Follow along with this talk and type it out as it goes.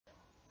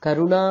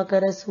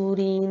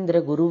கருணாகரசூரீந்திர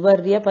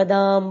குருவர்ய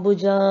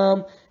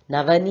பதாம்புஜாம்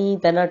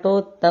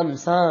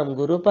நவநீதநட்டோத்தம்சாம்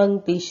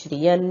குருபங்கி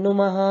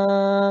ஸ்ரீயன்னுமஹா.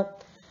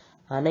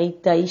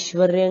 அனைத்து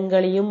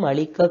ஐஸ்வர்யங்களையும்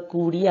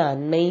அளிக்கக்கூடிய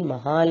அன்னை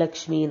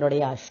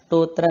மகாலட்சுமியினுடைய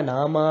அஷ்டோத்திர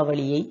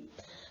நாமாவளியை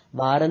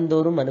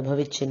வாரந்தோறும்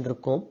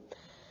அனுபவிச்சுருக்கோம்.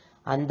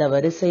 அந்த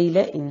வரிசையில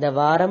இந்த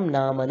வாரம்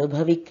நாம்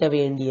அனுபவிக்க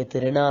வேண்டிய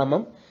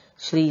திருநாமம்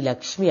ஸ்ரீ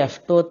லக்ஷ்மி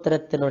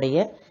அஷ்டோத்திரத்தினுடைய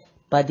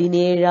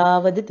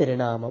 17வது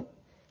திருநாமம்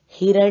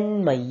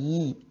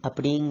hiraNmaiyai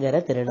அப்படிங்கிற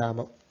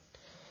திருநாமம்.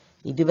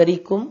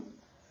 இதுவரைக்கும்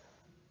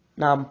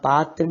நாம்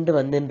பார்த்துட்டு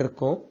வந்துட்டு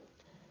இருக்கோம்.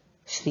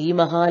 ஸ்ரீ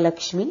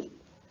மகாலட்சுமி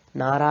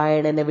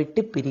நாராயணனை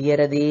விட்டு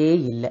பிரியறதே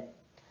இல்லை.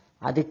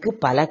 அதுக்கு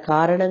பல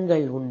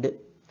காரணங்கள் உண்டு.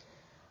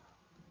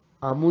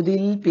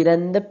 அமுதில்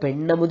பிறந்த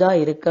பெண்ணமுதா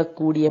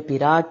இருக்கக்கூடிய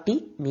பிராட்டி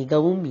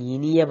மிகவும்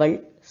இனியவள்,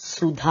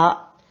 சுதா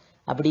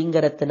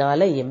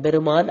அப்படிங்கறதுனால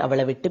எம்பெருமான்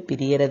அவளை விட்டு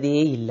பிரியறதே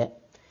இல்லை.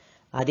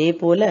 அதே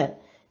போல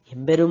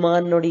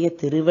எம்பெருமானுடைய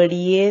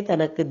திருவடியே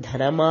தனக்கு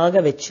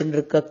தனமாக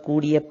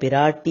வச்சுருக்கக்கூடிய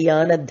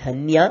பிராட்டியான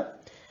தன்யா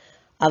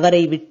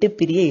அவரை விட்டு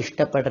பிரிய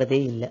இஷ்டப்படுறதே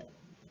இல்லை.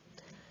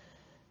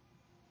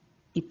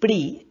 இப்படி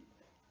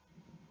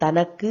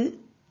தனக்கு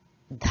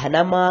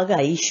தனமாக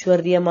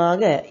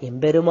ஐஸ்வர்யமாக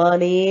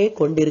எம்பெருமானையே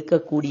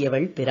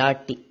கொண்டிருக்கக்கூடியவள்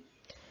பிராட்டி.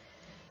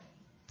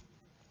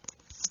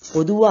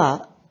 பொதுவா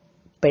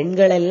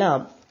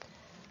பெண்களெல்லாம்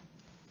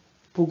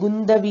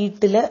புகுந்த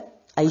வீட்டுல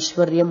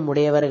ஐஸ்வர்யம்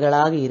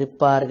உடையவர்களாக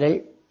இருப்பார்கள்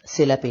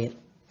சில பேர்,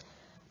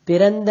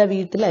 பிறந்த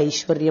வீட்டுல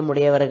ஐஸ்வர்யம்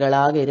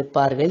உடையவர்களாக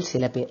இருப்பார்கள்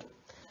சில பேர்.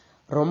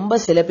 ரொம்ப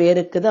சில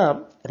பேருக்கு தான்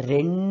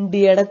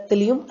 2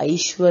 இடத்துலயும்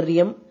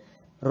ஐஸ்வர்யம்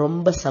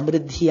ரொம்ப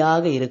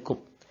சமிருத்தியாக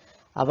இருக்கும்.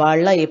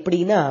 அவள்லாம்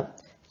எப்படின்னா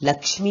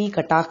லக்ஷ்மி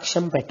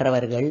கட்டாட்சம்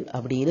பெற்றவர்கள்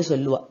அப்படின்னு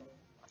சொல்லுவா.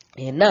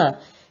 ஏன்னா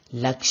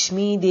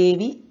லக்ஷ்மி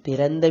தேவி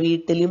பிறந்த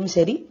வீட்டிலும்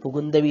சரி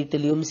புகுந்த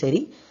வீட்டிலும்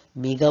சரி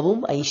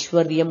மிகவும்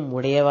ஐஸ்வர்யம்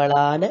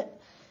உடையவளான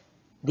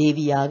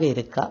தேவியாக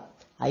இருக்கா.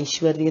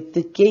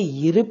 ஐஸ்வர்யத்துக்கே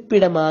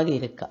இருப்பிடமாக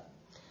இருக்கா.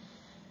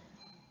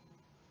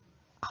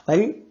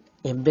 அவள்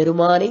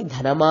எம்பெருமானை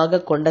தனமாக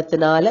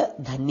கொண்டத்தினால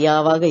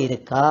தன்யாவாக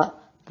இருக்கா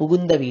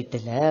புகுந்த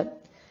வீட்டுல.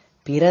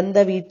 பிறந்த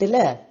வீட்டுல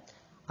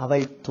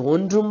அவள்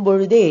தோன்றும்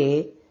பொழுதே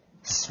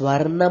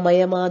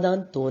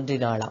ஸ்வர்ணமயமாதான்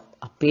தோன்றினாளாம்.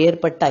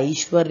 அப்பேற்பட்ட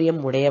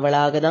ஐஸ்வர்யம்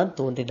உடையவளாக தான்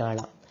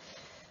தோன்றினாளாம்.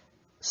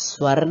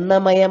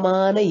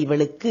 ஸ்வர்ணமயமான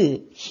இவளுக்கு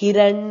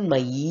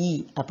hiraNmaiyai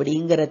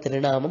அப்படிங்கிற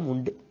திருநாமம்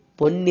உண்டு.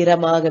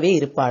 பொன்னிறமாகவே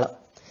இருப்பாளாம்.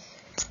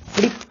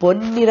 இப்படி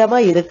பொன்னிறமா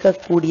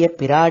இருக்கக்கூடிய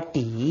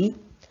பிராட்டி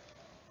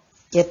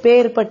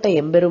எப்பேற்பட்ட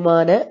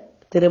எம்பெருமான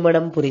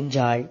திருமணம்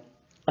புரிஞ்சாள்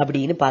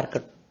அப்படின்னு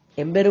பார்க்கணும்.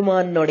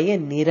 எம்பெருமானுடைய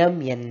நிறம்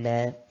என்ன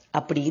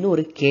அப்படின்னு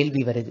ஒரு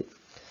கேள்வி வருது.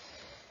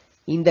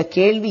 இந்த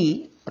கேள்வி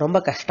ரொம்ப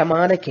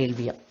கஷ்டமான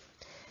கேள்வியாம்.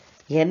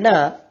 ஏன்னா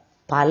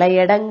பல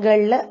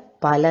இடங்கள்ல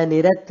பல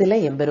நிறத்துல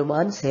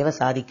எம்பெருமான் சேவை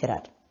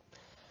சாதிக்கிறார்.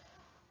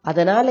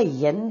 அதனால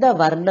எந்த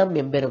வர்ணம்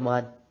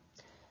எம்பெருமான்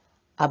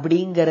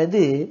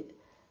அப்படிங்கிறது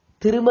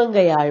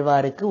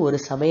திருமங்கையாழ்வாருக்கு ஒரு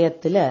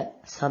சமயத்துல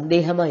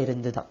சந்தேகமா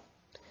இருந்துதான்.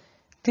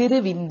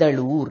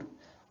 திருவிந்தளூர்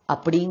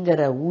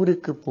அப்படிங்கிற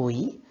ஊருக்கு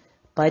போய்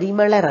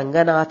பரிமள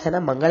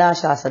ரங்கநாதன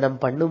மங்களாசாசனம்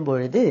பண்ணும்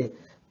பொழுது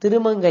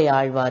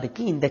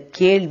திருமங்கையாழ்வாருக்கு இந்த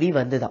கேள்வி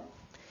வந்துதான்.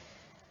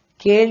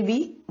 கேள்வி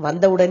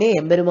வந்தவுடனே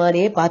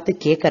எம்பெருமானே பார்த்து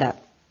கேட்கிறார்.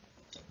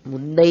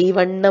 முன்னை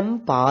வண்ணம்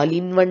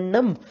பாலின்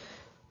வண்ணம்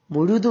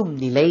முழுதும்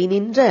நிலை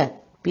நின்ற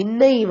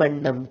பின்னை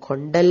வண்ணம்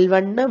கொண்டல்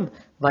வண்ணம்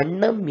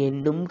வண்ணம்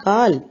என்னும்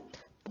கால்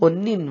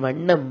பொன்னின்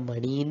வண்ணம்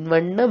மணியின்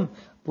வண்ணம்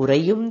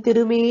புரையும்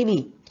திருமேனி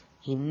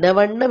இன்ன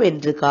வண்ணம்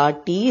என்று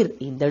காட்டீர்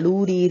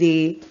இந்தளூரீரே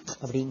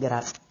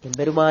அப்படிங்கிறார்.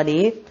 எம்பெருமானே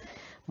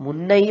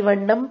முன்னை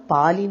வண்ணம்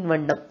பாலின்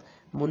வண்ணம்,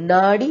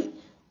 முன்னாடி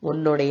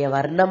உன்னுடைய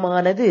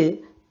வர்ணமானது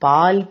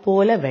பால்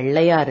போல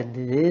வெள்ளையா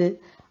இருந்தது.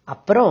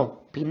 அப்புறம்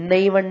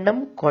பின்னை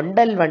வண்ணம்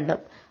கொண்டல்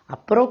வண்ணம்,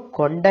 அப்புறம்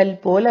கொண்டல்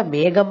போல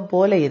மேகம்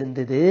போல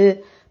இருந்தது.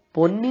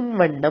 பொன்னின்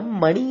வண்ணம்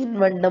மணியின்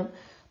வண்ணம்,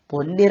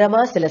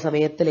 பொன்னிறமா சில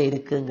சமயத்துல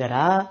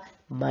இருக்குங்கிறா,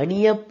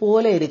 மணிய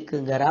போல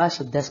இருக்குங்கிறா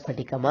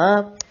சுத்தஸ்பட்டிகமா.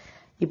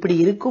 இப்படி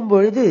இருக்கும்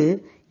பொழுது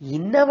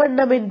இன்ன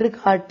வண்ணம் என்று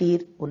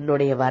காட்டீர்,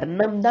 உன்னுடைய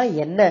வர்ணம் தான்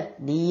என்ன,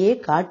 நீயே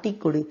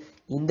காட்டிக் கொடு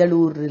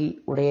இந்தளூரில்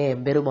உடைய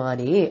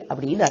எம்பெருமானே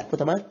அப்படின்னு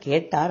அற்புதமா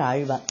கேட்டார்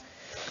ஆழ்வார்.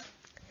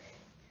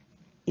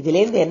 இதுல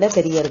இருந்து என்ன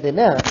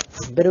தெரியறதுன்னா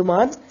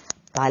எம்பெருமான்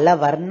பல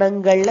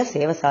வர்ணங்கள்ல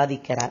சேவை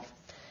சாதிக்கிறார்.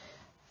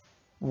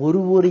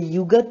 ஒரு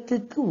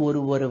யுகத்துக்கு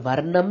ஒரு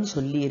வர்ணம்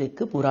சொல்லி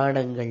இருக்கு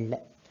புராணங்கள்ல.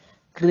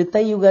 கிருத்த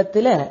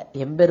யுகத்துல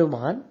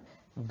எம்பெருமான்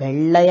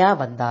வெள்ளையா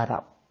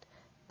வந்தாராம்.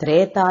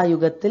 திரேதா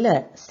யுகத்துல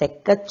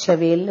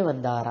செக்கச்சவேல்னு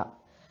வந்தாராம்.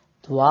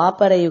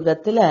 துவாபர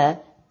யுகத்துல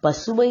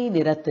பசுமை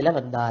நிறத்துல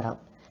வந்தாராம்.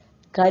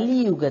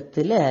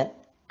 கலியுகத்துல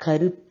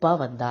கருப்பா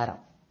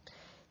வந்தாராம்.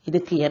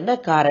 இதுக்கு என்ன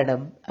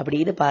காரணம்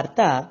அப்படின்னு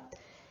பார்த்தா,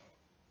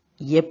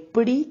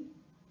 எப்படி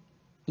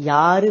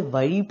யாரு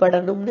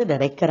வழிபடணும்னு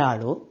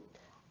நினைக்கிறாளோ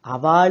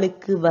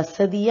அவளுக்கு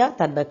வசதியா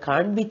தன்னை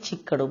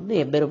காண்பிச்சிக்கணும்னு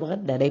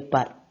எம்பெருமான்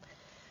நினைப்பார்.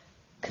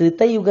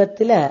 கிருத்த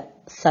யுகத்துல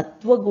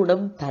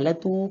சத்வகுணம் தலை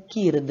தூக்கி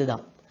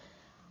இருந்துதான்.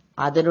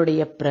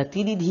 அதனுடைய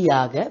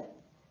பிரதிநிதியாக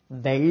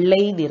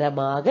வெள்ளை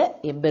நிறமாக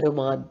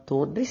எம்பெருமான்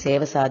தோன்றி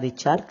சேவை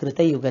சாதிச்சார்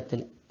கிருத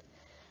யுகத்துல.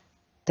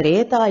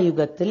 திரேதா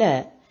யுகத்துல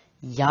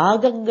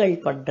யாகங்கள்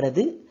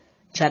பண்றது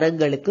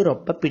ஜனங்களுக்கு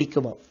ரொம்ப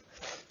பிடிக்குமா.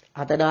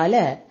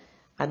 அதனால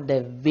அந்த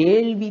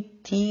வேள்வி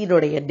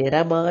தீனுடைய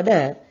நிறமான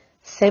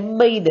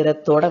செம்மை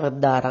நிறத்தோட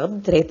வந்தாராம்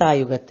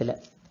திரேதாயுகத்துல.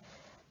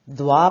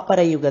 துவாபர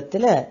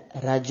யுகத்துல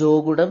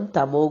ரஜோகுணம்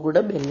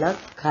தமோகுணம் எல்லாம்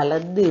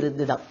கலந்து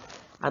இருந்துதான்.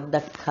 அந்த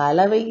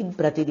கலவையின்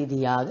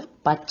பிரதிநிதியாக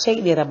பச்சை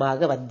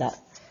நிறமாக வந்தார்.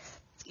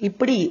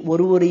 இப்படி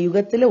ஒரு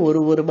யுகத்துல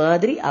ஒரு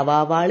மாதிரி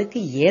அவாவாளுக்கு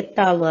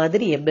ஏத்தா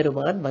மாதிரி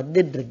எம்பெருமான்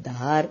வந்துட்டு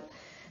இருந்தார்.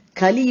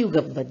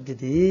 கலியுகம்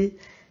வந்தது.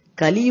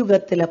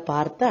 கலியுகத்துல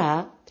பார்த்தா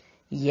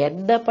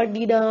என்ன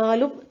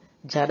பண்ணினாலும்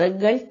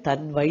ஜனங்கள்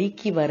தன்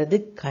வழிக்கு வர்றது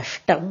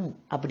கஷ்டம்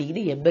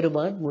அப்படின்னு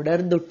எம்பெருமான்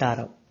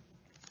உணர்ந்துட்டாராம்.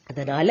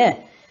 அதனால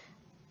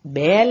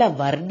மேல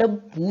வர்ணம்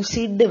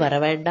பூசிண்டு வர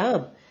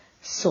வேண்டாம்,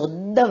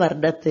 சொந்த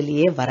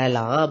வர்ணத்திலேயே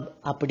வரலாம்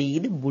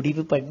அப்படின்னு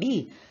முடிவு பண்ணி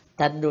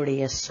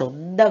தன்னுடைய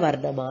சொந்த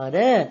வர்ணமான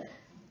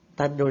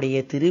தன்னுடைய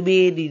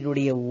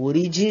திருமேனியினுடைய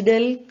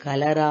ஒரிஜினல்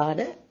கலரான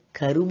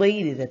கருமை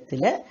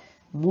நிறத்துல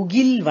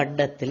முகில்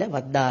வண்ணத்துல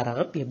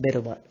வந்தாராம்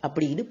எம்பெருமான்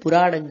அப்படின்னு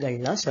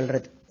புராணங்கள்லாம்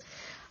சொல்றது.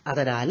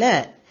 அதனால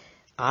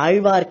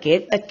ஆழ்வார்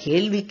கேட்ட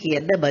கேள்விக்கு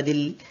என்ன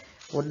பதில்?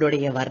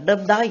 உன்னுடைய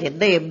வர்ணம் தான்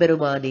என்ன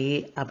எம்பெருமானே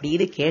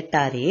அப்படின்னு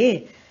கேட்டாரே.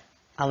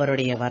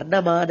 அவருடைய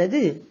வர்ணமானது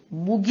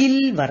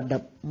முகில்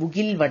வர்ணம்.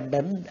 முகில்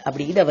வண்ணம்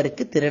அப்படின்னு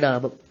அவருக்கு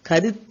திருநாமம்.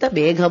 கருத்த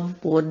மேகம்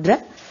போன்ற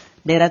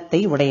நிறத்தை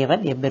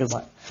உடையவன்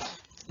எம்பெருமான்.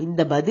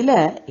 இந்த பதில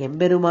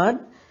எம்பெருமான்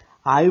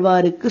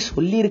ஆழ்வாருக்கு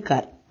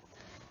சொல்லியிருக்கார்.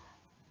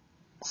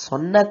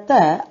 சொன்னத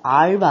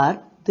ஆழ்வார்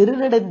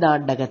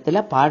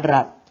திருநெடுந்தாண்டகத்துல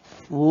பாடுறார்.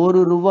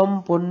 ஓருருவம்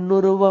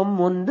பொன்னுருவம்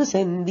ஒன்று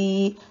செந்தி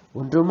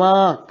ஒன்றுமா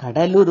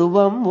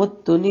கடலுருவம்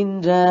ஒத்து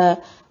நின்ற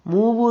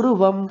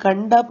மூவுருவம்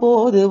கண்ட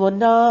போது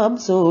ஒன்றாம்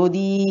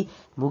சோதி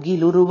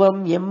முகிலுருவம்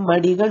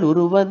எம்மடிகள்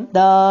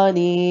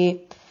உருவந்தானே.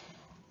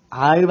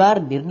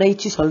 ஆழ்வார்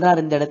நிர்ணயிச்சு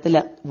சொல்றார் இந்த இடத்துல.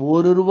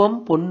 ஓருருவம்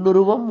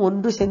பொன்னுருவம்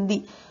ஒன்று செந்தி.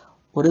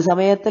 ஒரு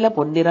சமயத்துல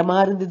பொன்னிறமா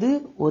இருந்தது,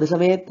 ஒரு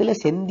சமயத்துல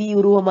செந்தி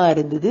உருவமா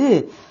இருந்தது.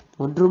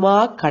 ஒன்றுமா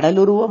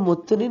கடலுருவம்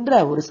ஒத்து நின்ற,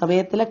 ஒரு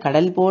சமயத்துல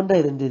கடல் போன்ற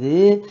இருந்தது.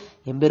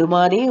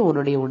 எம்பெருமானே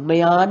உன்னுடைய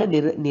உண்மையான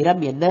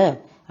நிறம் என்ன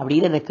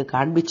அப்படின்னு எனக்கு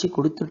காண்பிச்சு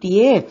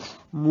கொடுத்துட்டியே.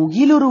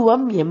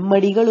 முகிலுருவம்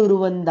எம்மடிகள்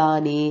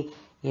உருவந்தானே.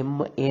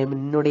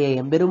 என்னுடைய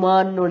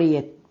எம்பெருமானுடைய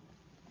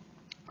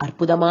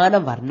அற்புதமான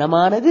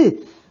வர்ணமானது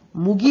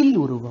முகில்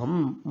உருவம்,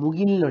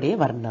 முகிலுடைய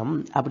வர்ணம்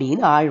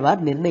அப்படின்னு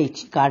ஆழ்வார்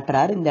நிர்ணயிச்சு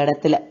காட்டுறார் இந்த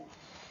இடத்துல.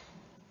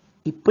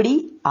 இப்படி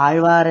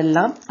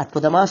ஆழ்வாரெல்லாம்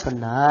அற்புதமா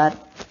சொன்னார்.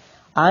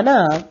 ஆனா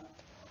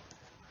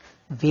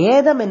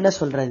வேதம் என்ன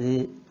சொல்றது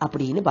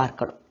அப்படின்னு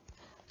பார்க்கணும்.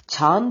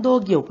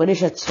 சாந்தோக்கிய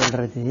உபனிஷத்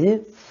சொல்றது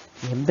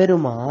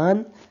எம்பெருமான்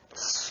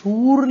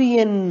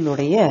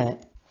சூரியனுடைய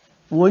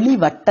ஒளி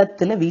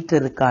வட்டத்துல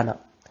வீற்றிருக்கானா.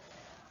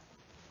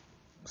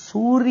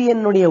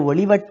 சூரியனுடைய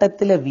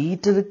ஒளிவட்டத்துல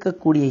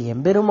வீற்றிருக்கக்கூடிய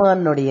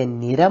எம்பெருமானுடைய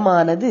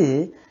நிறமானது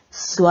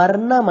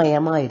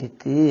ஸ்வர்ணமயமா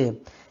இருக்கு.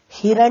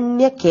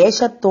 ஹிரண்ய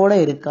கேசத்தோட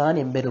இருக்கான்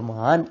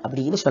எம்பெருமான்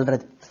அப்படின்னு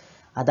சொல்றது.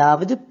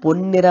 அதாவது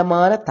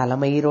பொன்னிறமான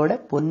தலைமயிரோட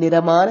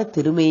பொன்னிறமான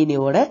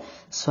திருமேனியோட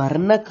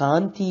ஸ்வர்ண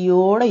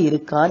காந்தியோட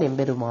இருக்கான்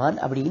எம்பெருமான்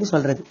அப்படின்னு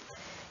சொல்றது.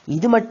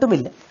 இது மட்டும்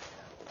இல்ல,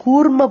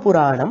 கூர்ம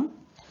புராணம்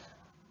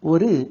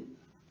ஒரு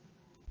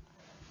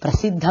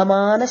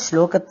பிரசித்தமான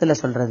ஸ்லோகத்துல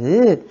சொல்றது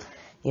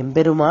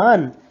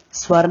எம்பெருமான்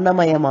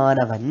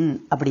ஸ்வர்ணமயமானவன்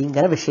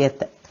அப்படிங்கிற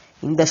விஷயத்த.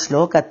 இந்த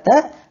ஸ்லோகத்தை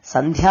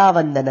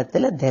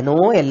சந்தியாவந்தனத்துல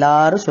தினம்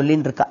எல்லாரும்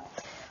சொல்லிட்டு இருக்கா.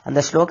 அந்த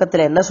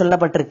ஸ்லோகத்துல என்ன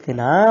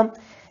சொல்லப்பட்டிருக்குன்னா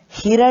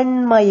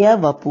ஹிரண்மய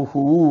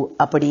வபுஹு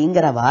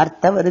அப்படிங்கிற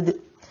வார்த்தை வருது.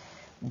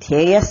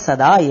 தேய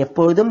சதா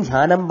எப்பொழுதும்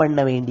தியானம் பண்ண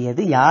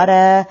வேண்டியது யார?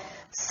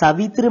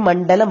 சவித்ரு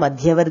மண்டல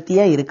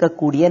மத்தியவர்த்தியா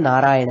இருக்கக்கூடிய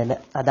நாராயணன்.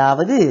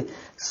 அதாவது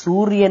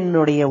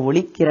சூரியனுடைய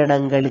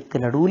ஒளிக்கிரணங்களுக்கு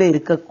நடுவுல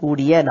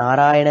இருக்கக்கூடிய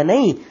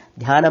நாராயணனை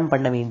தியானம்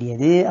பண்ண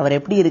வேண்டியது. அவர்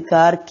எப்படி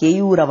இருக்கார்?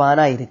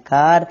 கேயூரவானா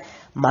இருக்கார்,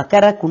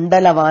 மகர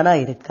குண்டலவானா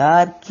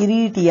இருக்கார்,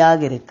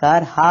 கிரீட்டியாக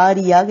இருக்கார்,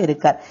 ஹாரியாக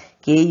இருக்கார்.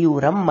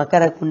 கேயூரம்,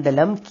 மகர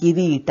குண்டலம்,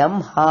 கிரீட்டம்,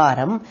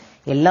 ஹாரம்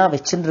எல்லாம்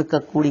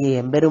வச்சுருக்கக்கூடிய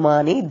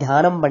எம்பெருமானை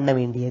தியானம் பண்ண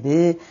வேண்டியது.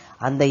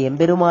 அந்த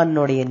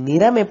எம்பெருமானுடைய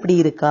நிறம் எப்படி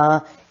இருக்கா?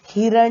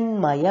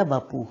 ஹிரண்மய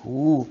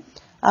வபுஹு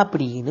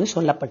அப்படின்னு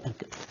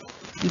சொல்லப்பட்டிருக்கு.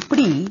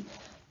 இப்படி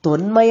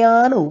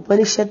தொன்மையான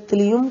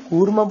உபனிஷத்திலையும்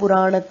கூர்ம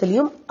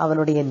புராணத்திலையும்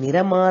அவனுடைய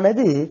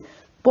நிறமானது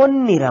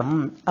பொன்னிறம்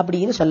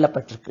அப்படின்னு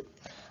சொல்லப்பட்டிருக்கு.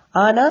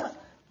 ஆனா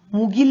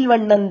முகில்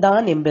வண்ணன்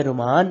தான்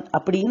எம்பெருமான்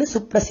அப்படின்னு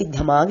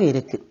சுப்பிரசித்தமாக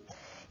இருக்கு.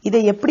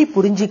 இதை எப்படி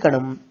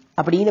புரிஞ்சுக்கணும்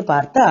அப்படின்னு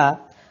பார்த்தா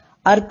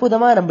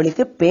அற்புதமா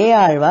நம்மளுக்கு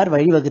பேயாழ்வார்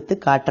வழிவகுத்து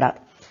காட்டுறார்.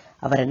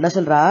 அவர் என்ன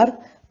சொல்றார்?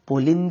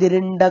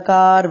 பொலிந்திருண்ட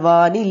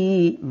கார்வானில்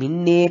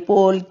மின்னே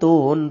போல்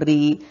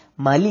தோன்றி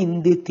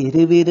மலிந்து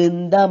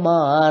திருவிருந்த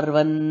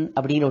மார்வன்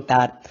அப்படின்னு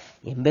விட்டார்.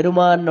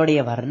 எம்பெருமானுடைய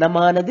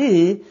வர்ணமானது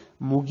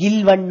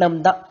முகில் வண்ணம்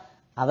தான்.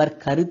 அவர்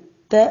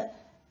கருத்த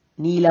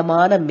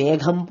நீலமான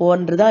மேகம்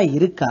போன்றுதான்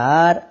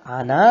இருக்கார்.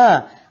 ஆனா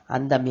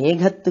அந்த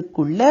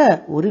மேகத்துக்குள்ள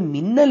ஒரு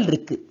மின்னல்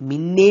இருக்கு.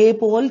 மின்னே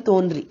போல்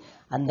தோன்றி,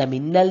 அந்த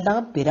மின்னல்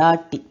தான்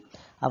பிராட்டி.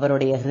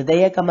 அவருடைய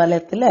ஹிருதய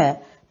கமலத்துல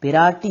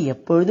பிராட்டி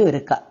எப்பொழுதும்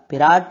இருக்கா.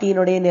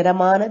 பிராட்டியினுடைய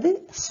நிறமானது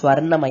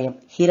ஸ்வர்ணமயம்,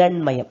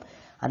 ஹிரண்மயம்.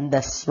 அந்த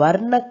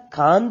ஸ்வர்ண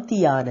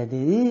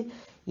காந்தியானது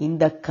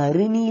இந்த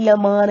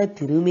கருநீலமான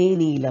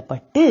திருமேனியில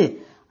பட்டு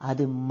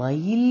அது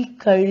மயில்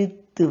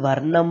கழுத்து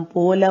வர்ணம்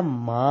போல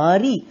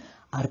மாறி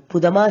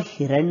அற்புதமா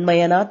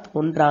ஹிரண்மயனா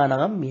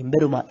தோன்றானாம்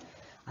எம்பெருமான்.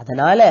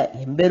 அதனால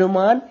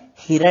எம்பெருமான்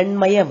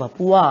ஹிரண்மய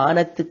வபுவா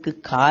ஆனத்துக்கு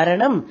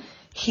காரணம்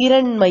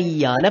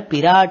ஹிரண்மையான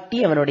பிராட்டி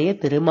அவனுடைய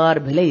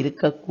திருமார்பில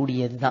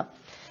இருக்கக்கூடியதுதான்.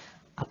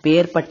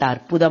 அப்பேற்பட்ட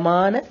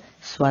அற்புதமான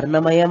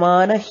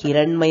ஸ்வர்ணமயமான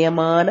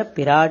ஹிரண்மயமான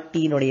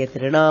பிராட்டியினுடைய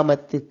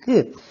திருநாமத்துக்கு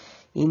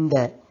இந்த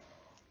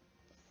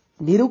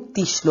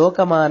நிருக்தி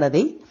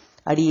ஸ்லோகமானதை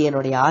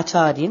அடியேனுடைய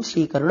ஆச்சாரியன்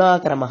ஸ்ரீ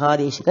கருணாகர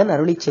மகாதேசிகன்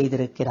அருளி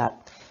செய்திருக்கிறார்.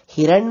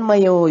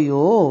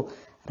 ஹிரண்மயோயோ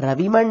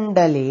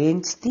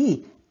ரவிமண்டலேன்ஸ்தி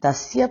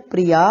தஸ்ய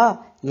பிரியா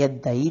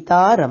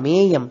யத்தைதா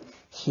ரமேயம்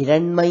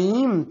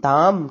ஹிரண்மயீம்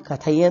தாம்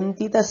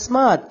கதயந்தி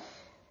தஸ்மாத்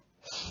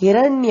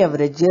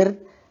ஹிரண்யவ்ரஜிர்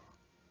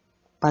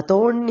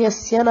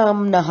பதோன்யஸ்ய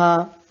நாம்னஹா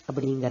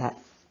அப்படிங்கிறார்.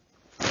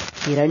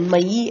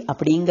 ஹிரண்மயி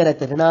அப்படிங்கிற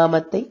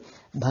திருநாமத்தை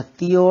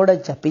பக்தியோட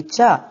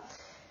ஜபிச்சா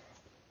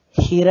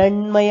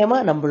ஹிரண்மயமா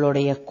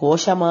நம்மளுடைய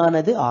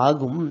கோஷமானது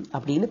ஆகும்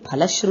அப்படின்னு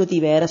பலஸ்ருதி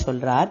வேற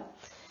சொல்றார்.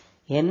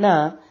 ஏன்னா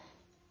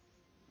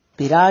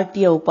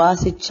பிராட்டிய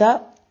உபாசிச்சா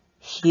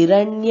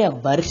ஹிரண்ய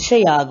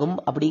வர்ஷையாகும்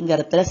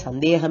அப்படிங்கறதுல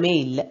சந்தேகமே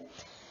இல்லை.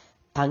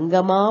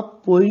 தங்கமா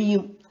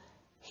பொழியும்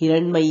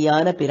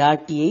ஹிரண்மையான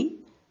பிராட்டியை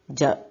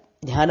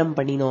தியானம்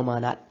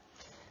பண்ணினோமானார்.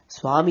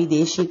 சுவாமி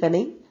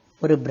தேசிகனை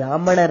ஒரு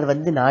பிராமணர்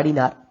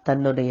நாடினார்.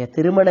 தன்னுடைய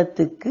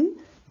திருமணத்துக்கு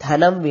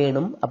தனம்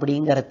வேணும்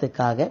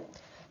அப்படிங்கறதுக்காக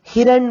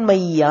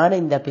ஹிரண்மையான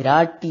இந்த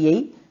பிராட்டியை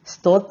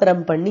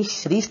ஸ்தோத்திரம் பண்ணி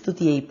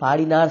ஸ்ரீஸ்துதியை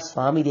பாடினார்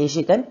சுவாமி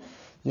தேசிகன்.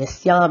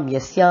 யஸ்யாம்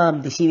யஸ்யாம்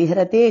திசி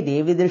விஹரதே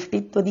தேவி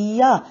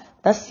திருஷ்டித்வதீயா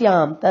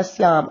தஸ்யாம்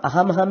தஸ்யாம்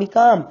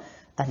அஹமஹமிகாம்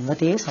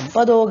தன்வதே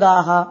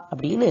சம்பதோகாக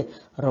அப்படின்னு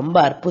ரொம்ப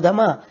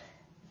அற்புதமா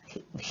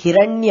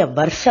ஹிரண்ய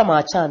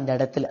வர்ஷமாச்சா அந்த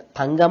இடத்துல,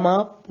 தங்கமா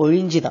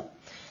பொழிஞ்சுதான்.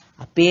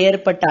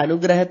 அப்பேற்பட்ட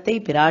அனுகிரகத்தை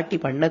பிராட்டி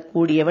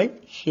பண்ணக்கூடியவள்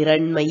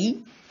ஹிரண்மயி.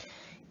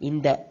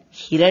 இந்த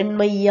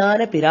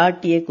ஹிரண்மையான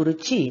பிராட்டியை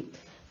குறிச்சு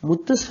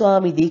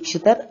முத்துசுவாமி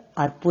தீட்சிதர்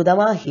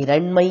அற்புதமா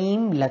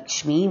ஹிரண்மயீம்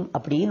லக்ஷ்மியும்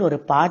அப்படின்னு ஒரு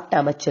பாட்டை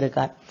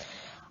அமைச்சிருக்கார்.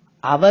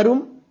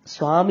 அவரும்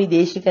சுவாமி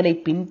தேசிகனை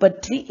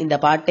பின்பற்றி இந்த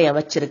பாட்டை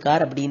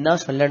அமைச்சிருக்கார் அப்படின்னு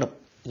தான் சொல்லணும்.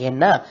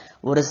 ஏன்னா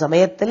ஒரு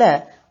சமயத்துல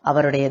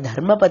அவருடைய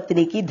தர்ம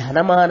பத்னிக்கு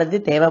தனமானது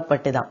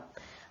தேவைப்பட்டுதான்.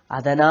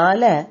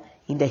 அதனால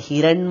இந்த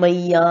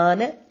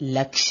ஹிரண்மையான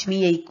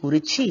லக்ஷ்மியை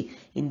குறிச்சு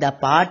இந்த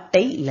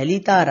பாட்டை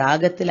லலிதா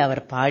ராகத்தில்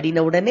அவர்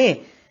பாடினவுடனே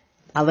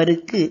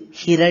அவருக்கு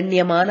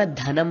ஹிரண்யமான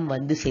தனம்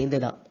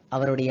சேர்ந்துதான்.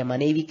 அவருடைய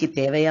மனைவிக்கு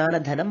தேவையான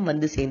தனம்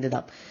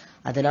சேர்ந்துதான்.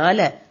 அதனால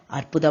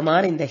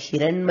அற்புதமான இந்த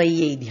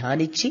ஹிரண்மையை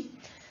தியானிச்சு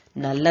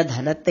நல்ல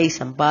தனத்தை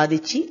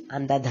சம்பாதிச்சு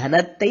அந்த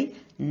தனத்தை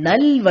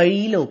நல்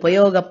வழியில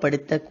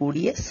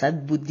உபயோகப்படுத்தக்கூடிய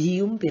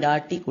சத்புத்தியும்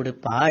பிராட்டி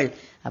கொடுப்பாள்.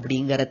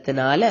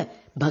 அப்படிங்கறதுனால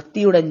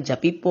பக்தியுடன்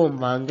ஜபிப்போம்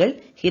வாங்கள்.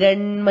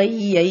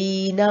 ஹிரண்மையை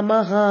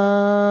நமஹா.